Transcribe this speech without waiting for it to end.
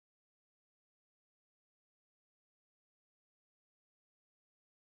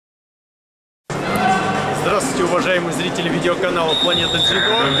уважаемые зрители видеоканала «Планета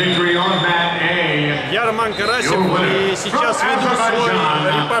Дзюдо». Я Роман Карасев, и сейчас веду свой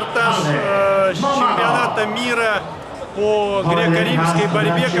репортаж с чемпионата мира по греко-римской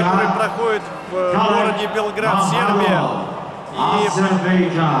борьбе, который проходит в городе Белград, Сербия.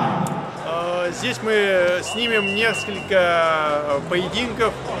 И здесь мы снимем несколько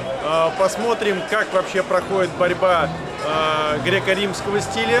поединков, посмотрим, как вообще проходит борьба греко-римского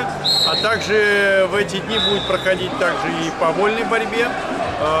стиля, а также в эти дни будет проходить также и по вольной борьбе.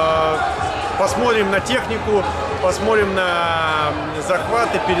 Посмотрим на технику, посмотрим на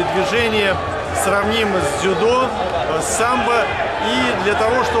захваты, передвижения, сравним с дзюдо, с самбо. И для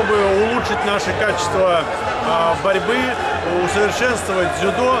того, чтобы улучшить наши качества борьбы, усовершенствовать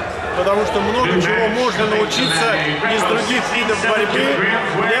дзюдо, потому что много чего можно научиться из других видов борьбы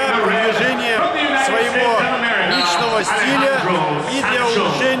для продвижения своего личного стиля и для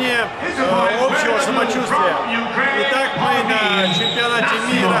улучшения общего самочувствия. Итак, мы на чемпионате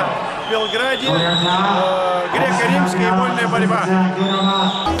мира в Белграде, греко-римская и вольная борьба.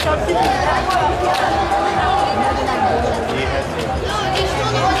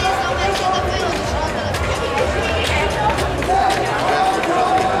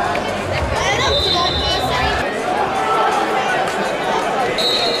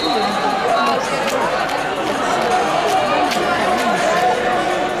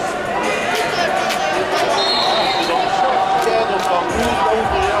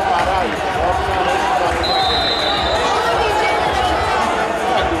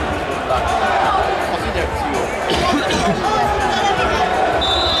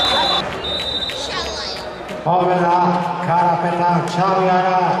 Победа карапета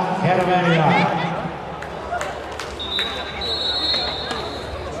Чавиара Сербия.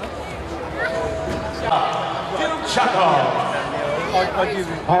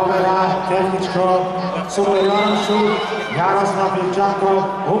 Победа техничкog superiornošću Jaroslav Bilčakov,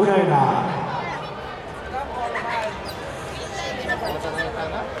 Ukrajina.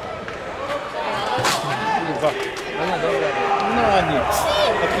 Ну, они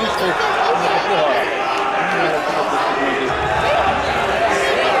отлично.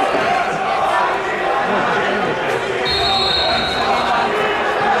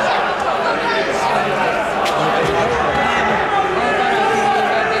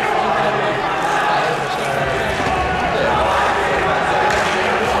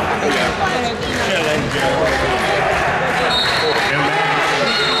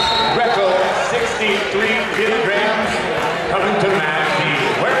 Greco, 63 kilograms, coming to match.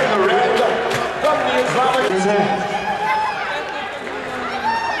 He's wearing the red from the Islamic.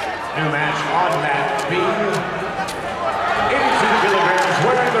 New match on mat B. 82 kilograms,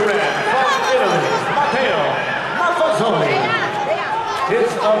 wearing the red from Italy, Matteo Maffazoli.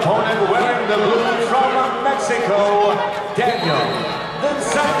 His opponent wearing the blue from Mexico, Daniel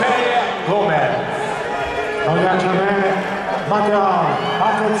Vicente Gomez. Matteo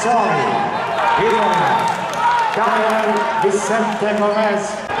Maffazoli, Daniel Vicente Gomez.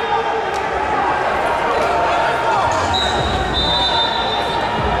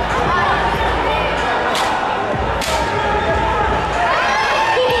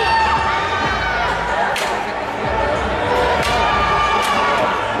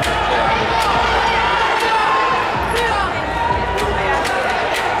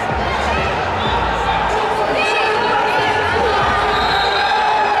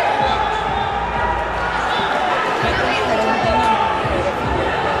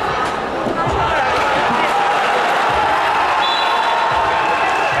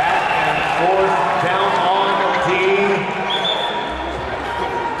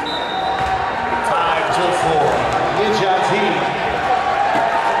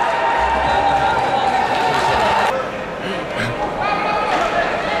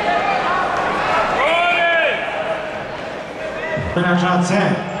 Penjače,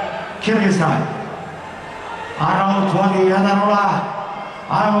 Kirgizstan. Araut vodi 1:0.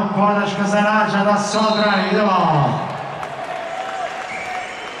 Ajmo podrška za Nađa da se odbrani. Idemo.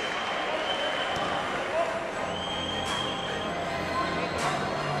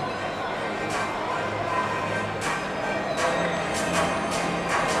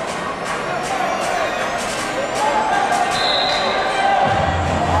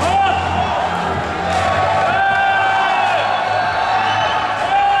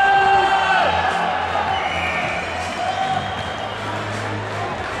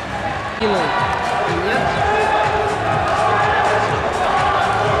 Нет.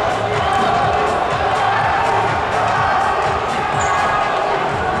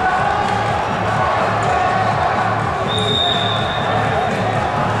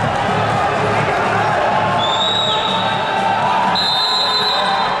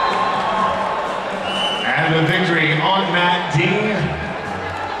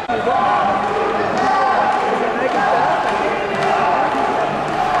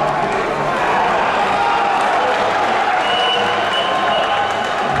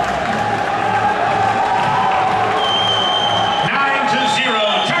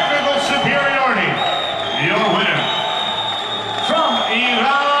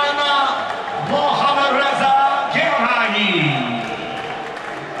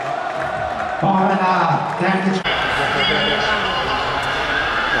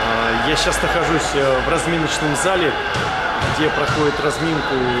 Я сейчас нахожусь в разминочном зале, где проходит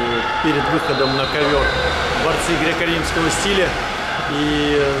разминку перед выходом на ковер борцы греко-римского стиля.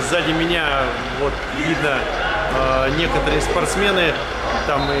 И сзади меня вот видно некоторые спортсмены,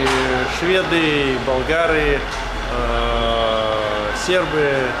 там и шведы, и болгары,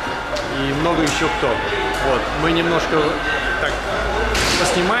 сербы и много еще кто. Вот. Мы немножко так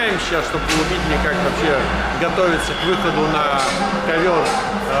поснимаем сейчас, чтобы вы увидели, как вообще готовятся к выходу на ковер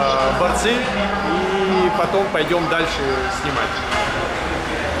борцы, и потом пойдем дальше снимать.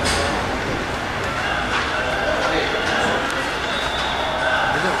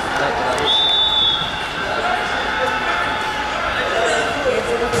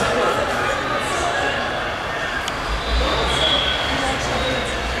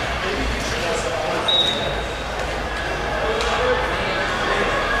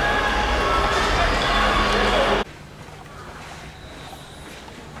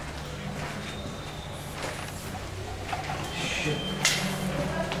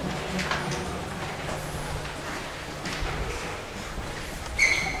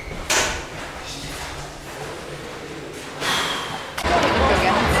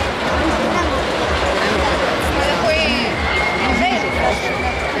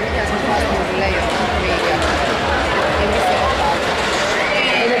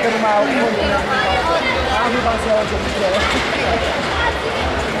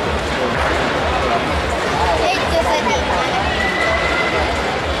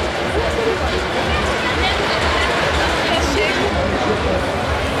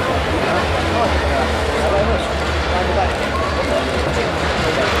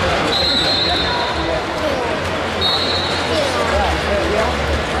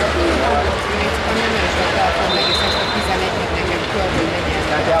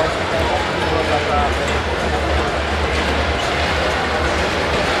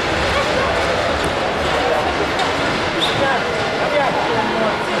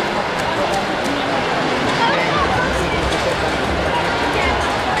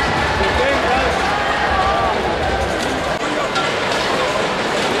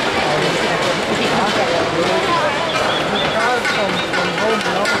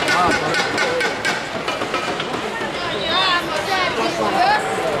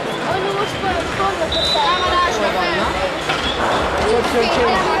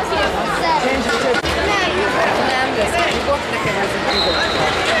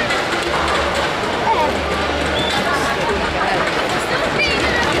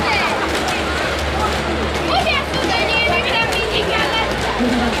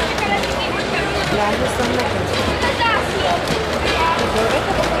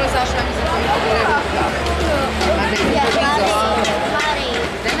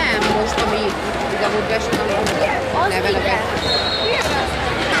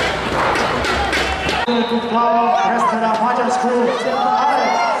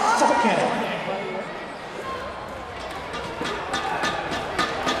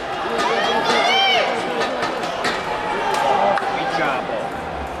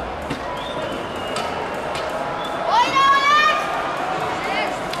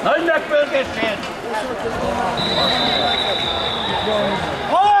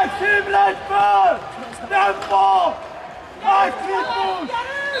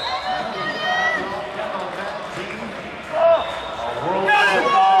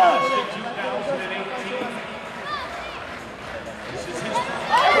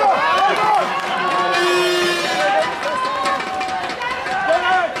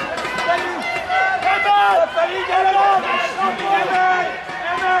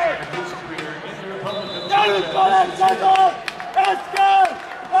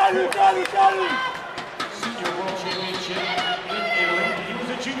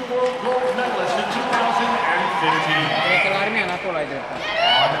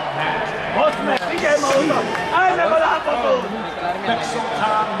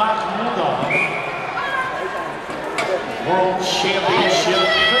 World Championship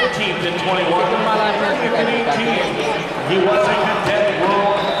 13th and 21, 18. He was a cadet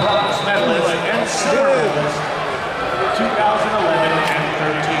world bronze medalist and silver medalist 2011 and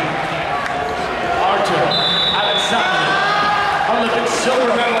 13. Artur Alexander, Olympic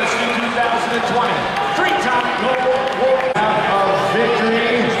silver medalist in 2020. Three-time global world of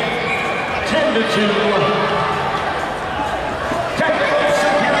victory, 10-2. Technical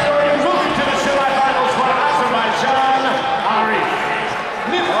superiority moving to the semifinals for Azerbaijan, Arif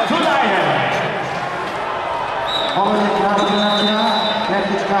Nibtulayev.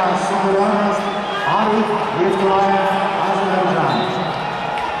 Техническая суверенность Ариф Нибтулаев, Азербайджан.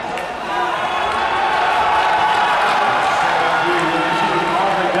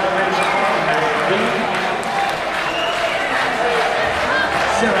 All the veterans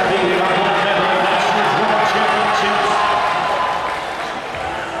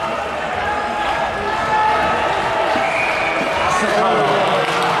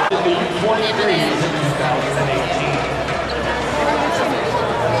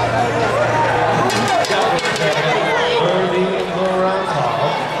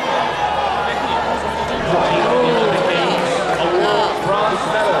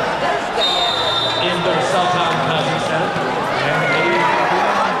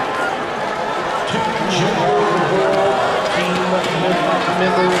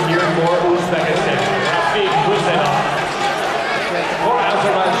Member here for Uzbekistan, Rafik Husenov for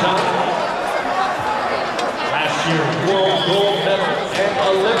Azerbaijan. Last year, world gold medal and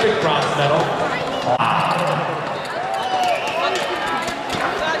Olympic bronze medal.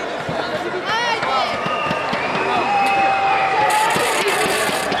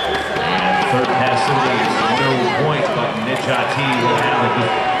 Third passivity is no point, but Nejati will have a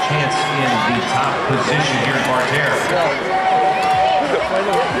chance in the top position here in Barter.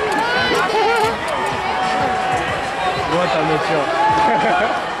 Вот оно что.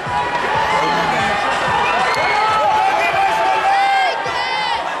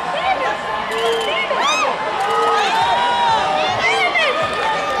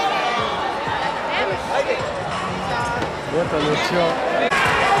 Вот оно что.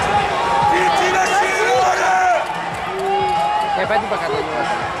 Я пойду пока там.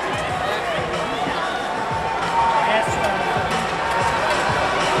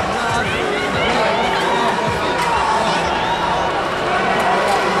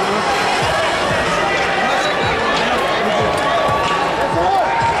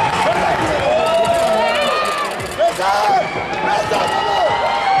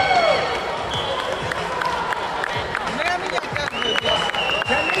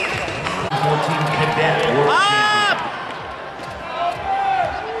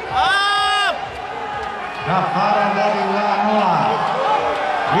 Gafara vodi 2:0.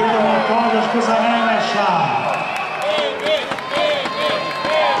 Vidimo podršku za Nemeša.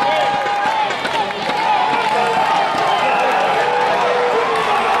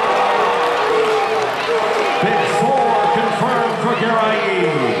 Big four confirmed for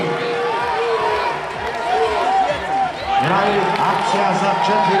Gerayi. Gerayi, akcija za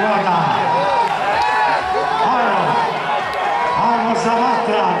 4 voda. Ajmo za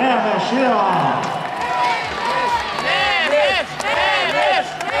vatra, Nemeš, idemo.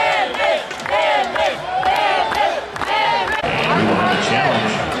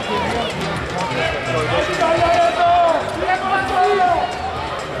 Challenge.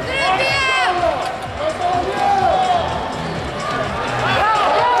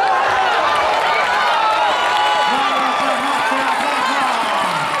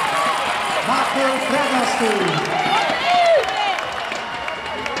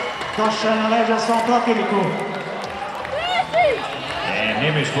 Došao na leđa svom protivniku. And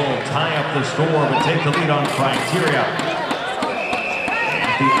Nemish will tie up the score, but take the lead on criteria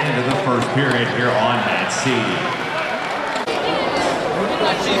at the end of the first period here on Mat C.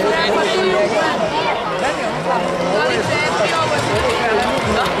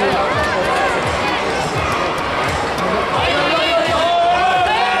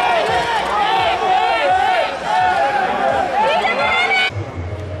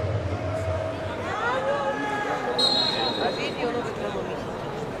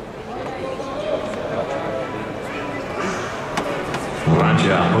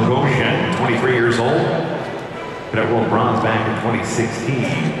 Bogosian, 23 years old, hit at world bronze back in 2016.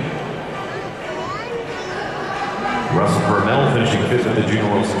 Russell Vermel finishing fifth at the Junior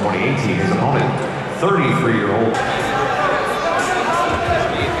Worlds in 2018. His opponent, 33-year-old.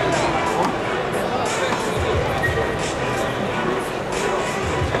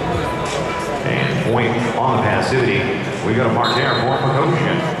 And point on the passivity. We got a parterre for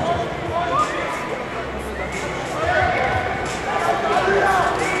Bogosian.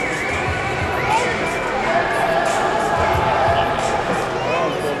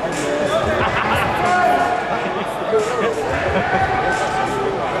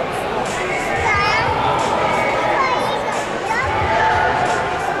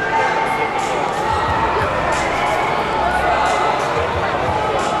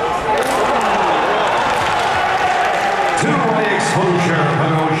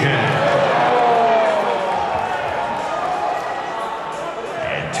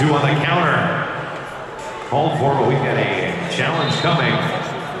 Two on the counter. Called for, but we've got a challenge coming.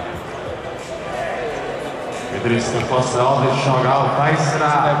 Idrista posle odličnog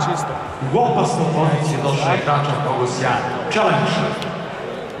Alfajsera u opasnu poziciju došao je igrača Bogosian. Challenge.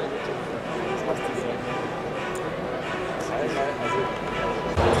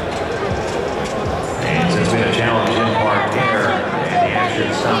 And since we had a challenge in parterre and the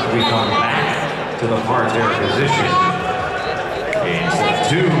action stopped, we come back to the parterre position. And step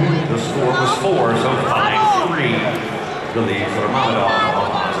two, the score was 4, so 5-3. The lead for Ramadan of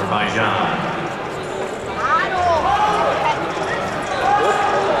Azerbaijan.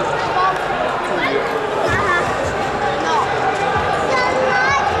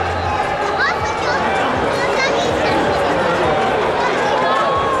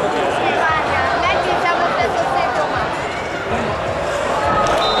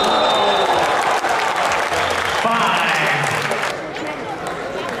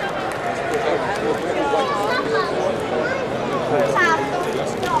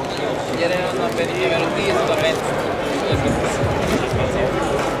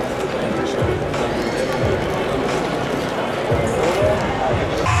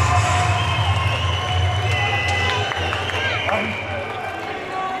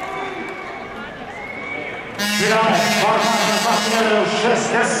 Formato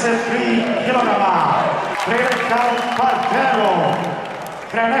 63 kg. Prilika u parteru.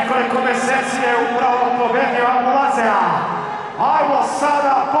 Pre nekoliko meseci je upravo pobedio Ambulacija. Ajmo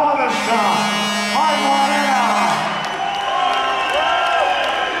sada podrška. Ajmo arena.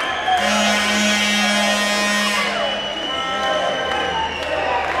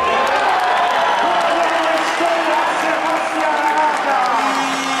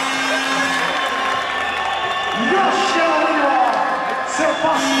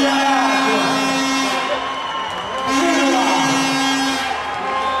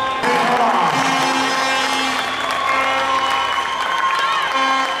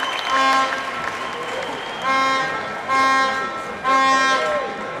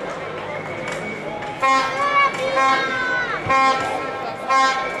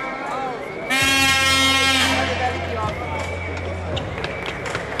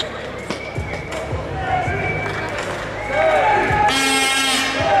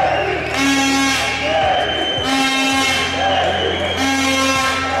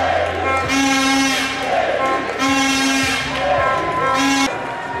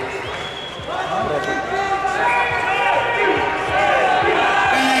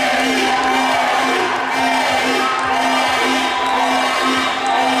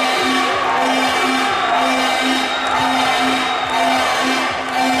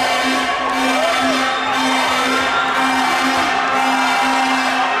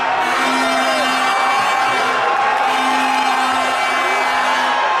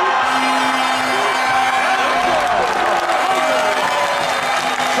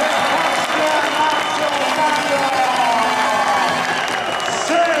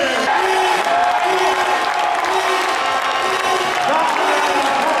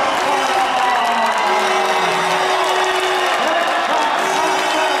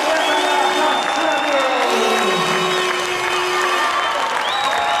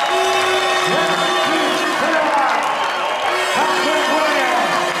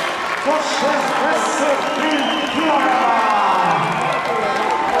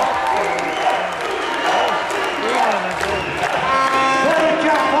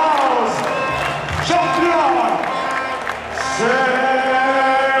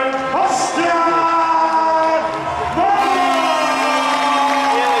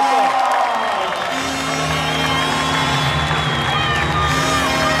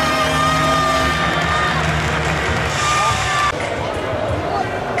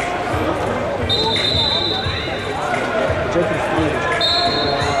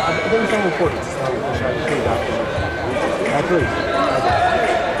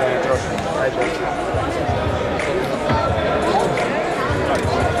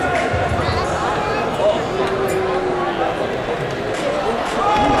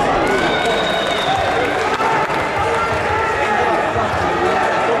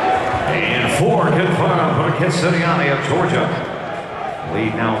 Of Georgia.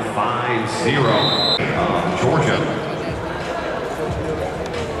 Lead now 5-0 of Georgia.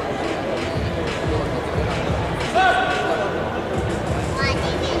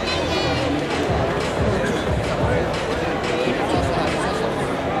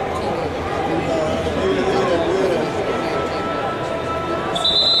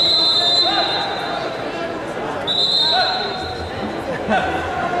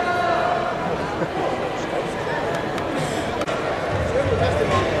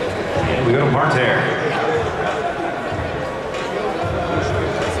 We go to Parterre.